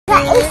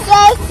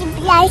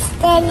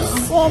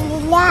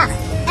Cerelac.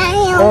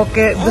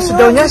 Okay, gusto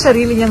daw niya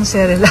sarili niyang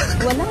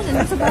Cerelac. Wala,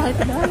 nandun sa bahay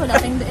pa naman. Wala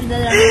tayong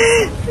dala.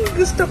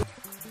 Gusto ko.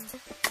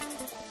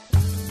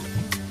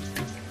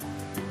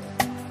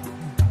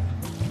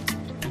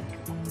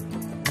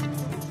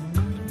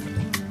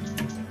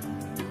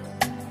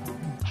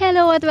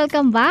 Hello at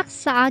welcome back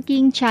sa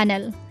aking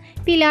channel.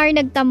 Pilar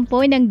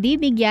nagtampo ng di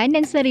bigyan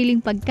ng sariling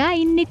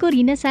pagkain ni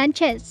Korina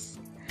Sanchez.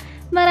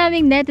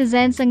 Maraming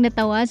netizens ang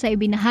natawa sa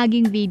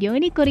ibinahaging video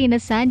ni Korina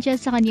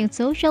Sanchez sa kanyang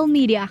social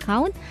media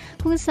account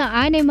kung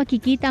saan ay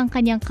makikita ang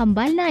kanyang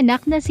kambal na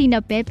anak na sina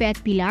Pepe at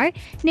Pilar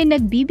na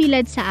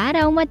nagbibilad sa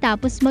araw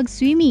matapos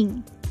mag-swimming.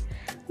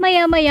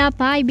 Maya-maya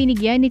pa ay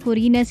binigyan ni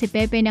Korina si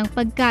Pepe ng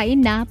pagkain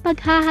na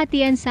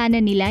paghahatian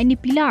sana nila ni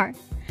Pilar.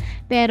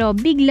 Pero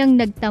biglang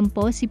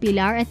nagtampo si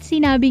Pilar at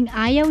sinabing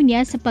ayaw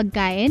niya sa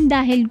pagkain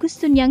dahil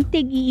gusto niyang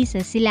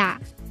tig-iisa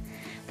sila.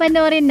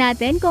 Panoorin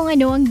natin kung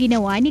ano ang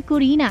ginawa ni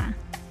Korina.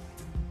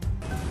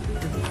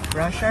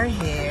 Brush our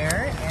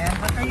hair. And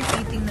what are you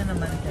eating na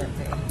naman,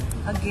 Pepe?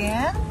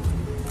 Again?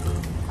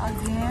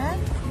 Again?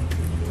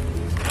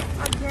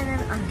 Again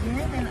and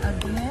again and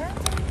again?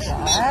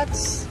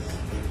 That's...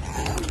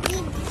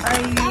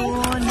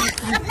 Ayun,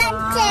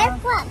 Share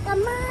po,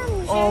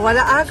 kaman. Oh,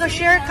 wala aga.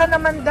 Share ka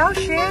naman daw.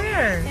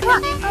 Share. Kuha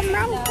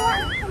kaman, kuha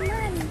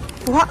kaman.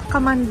 Kuha ka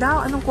man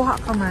daw. Anong kuha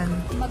ka man?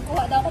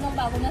 Magkuha daw ako ng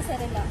bago na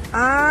Cerelac.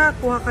 Ah,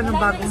 kuha ka ng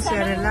bagong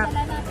Cerelac.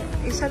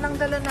 Isa lang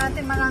dala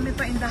natin. Marami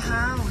pa in the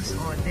house.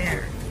 Oh,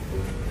 there.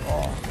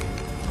 Oh.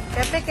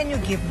 Pepe, can you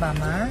give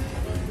mama?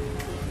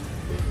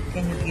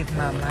 Can you give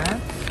mama?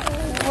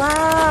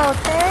 Wow,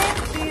 thank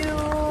you.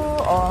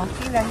 Oh,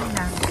 Pilar,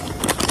 hina.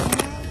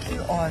 Thank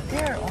you. Oh,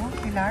 there. Oh,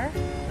 Pilar.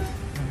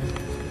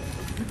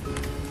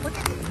 Put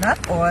it, not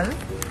all.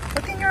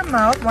 Put in your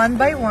mouth one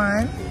by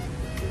one.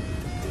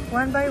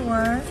 One by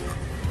one.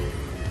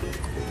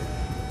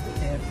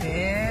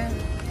 Pepe.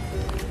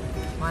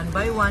 One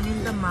by one in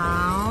the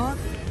mouth.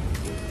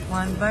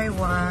 One by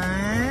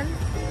one.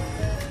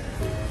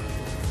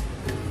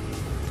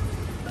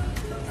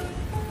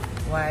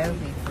 While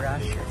we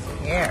brush your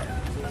hair.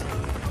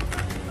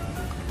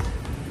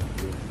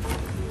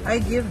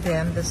 I give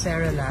them the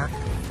Cerelac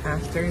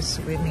after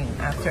swimming,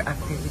 after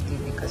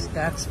activity, because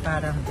that's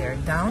parang their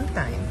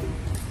downtime.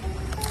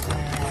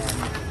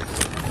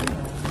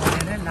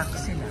 And relax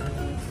sila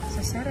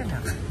sa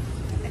Cerelac.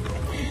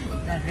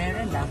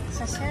 Nare-relax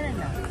sa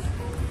Cerelac.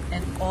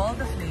 And all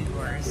the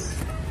flavors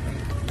they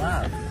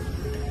love.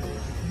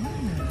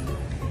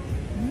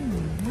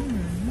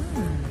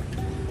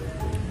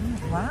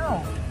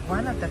 Wow!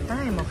 One at a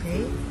time,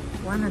 okay?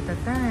 One at a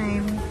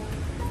time.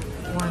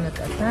 One at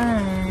a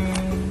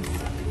time.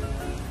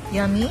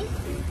 Yummy?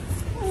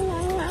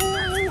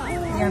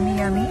 Yummy,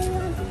 yummy?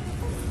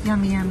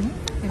 Yummy, yummy?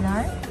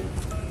 Pilar?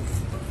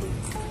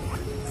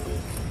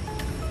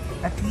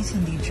 At least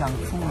hindi junk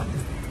food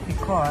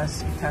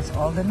because it has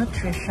all the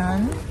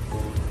nutrition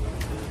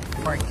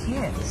for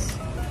kids.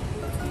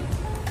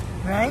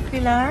 Right,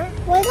 Pilar?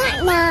 Wala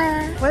na.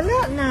 Wala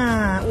na.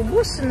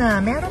 Ubus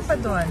na. Meron pa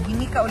doon.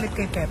 Hingi ka ulit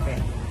kay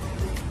Pepe.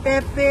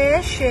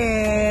 Pepe,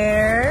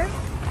 share.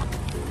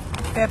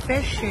 Pepe,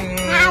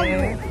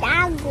 share.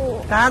 Tago.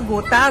 Tago,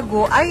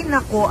 tago. Ay,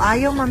 nako.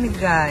 Ayaw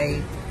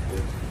mamigay.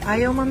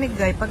 Ayaw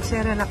mamigay. Pag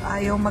Cerelac,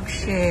 ayaw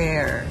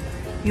mag-share.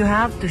 You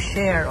have to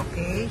share,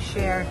 okay?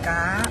 Share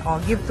ka. Oh,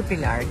 give to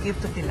Pilar. Give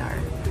to Pilar.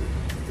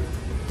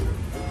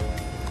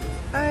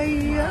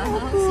 Ay,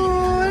 ako.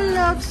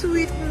 Love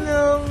sweet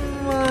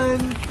naman,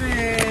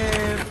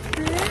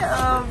 Pepe.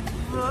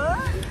 Aba.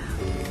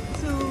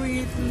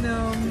 Sweet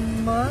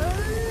naman.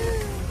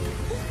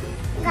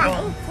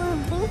 Kain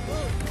tubig.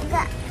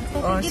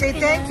 Oh, say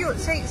thank you.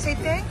 Say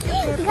thank you,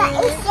 Pepe.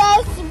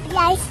 Kain si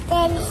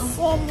plaster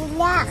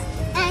Cerelac.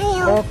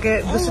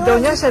 Okay, gusto daw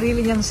niya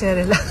sarili niyang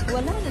Cerelac.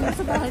 Wala, nandun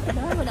sa bahay pa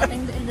naman. Wala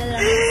tayong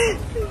dala.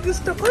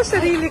 Gusto ko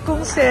sarili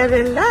kong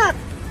Cerelac.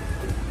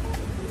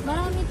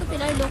 Marami ito,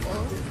 Pilar, look,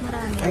 oh.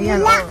 Marami.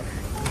 Ayan, oh.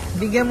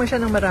 Bigyan mo siya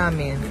ng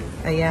marami.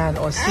 Ayan,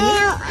 oh, see?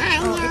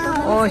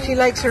 Oh, she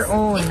likes her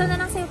own. Ito na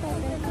lang sa'yo,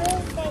 Pepe.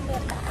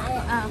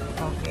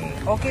 Okay.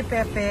 Okay,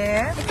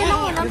 Pepe. Ito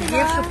lang yun, You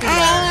give to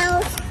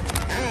Pilar.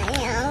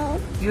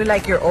 You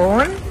like your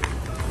own?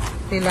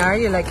 Pilar,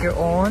 you like your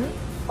own?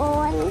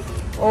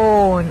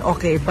 Own.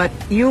 Okay, but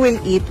you will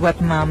eat what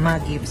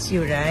Mama gives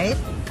you, right?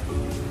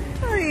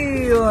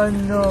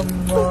 Ayan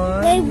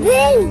naman.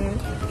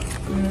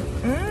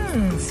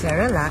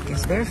 Cerelac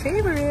is their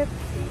favorite.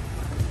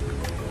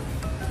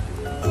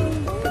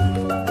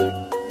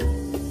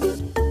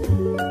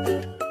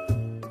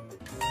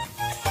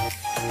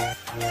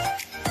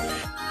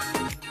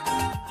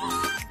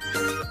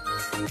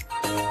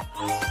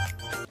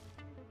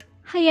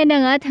 Kaya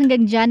na nga at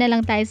hanggang dyan na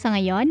lang tayo sa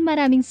ngayon.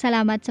 Maraming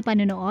salamat sa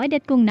panonood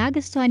at kung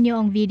nagustuhan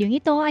nyo ang video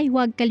ito ay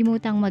huwag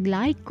kalimutang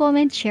mag-like,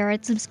 comment, share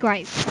at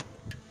subscribe.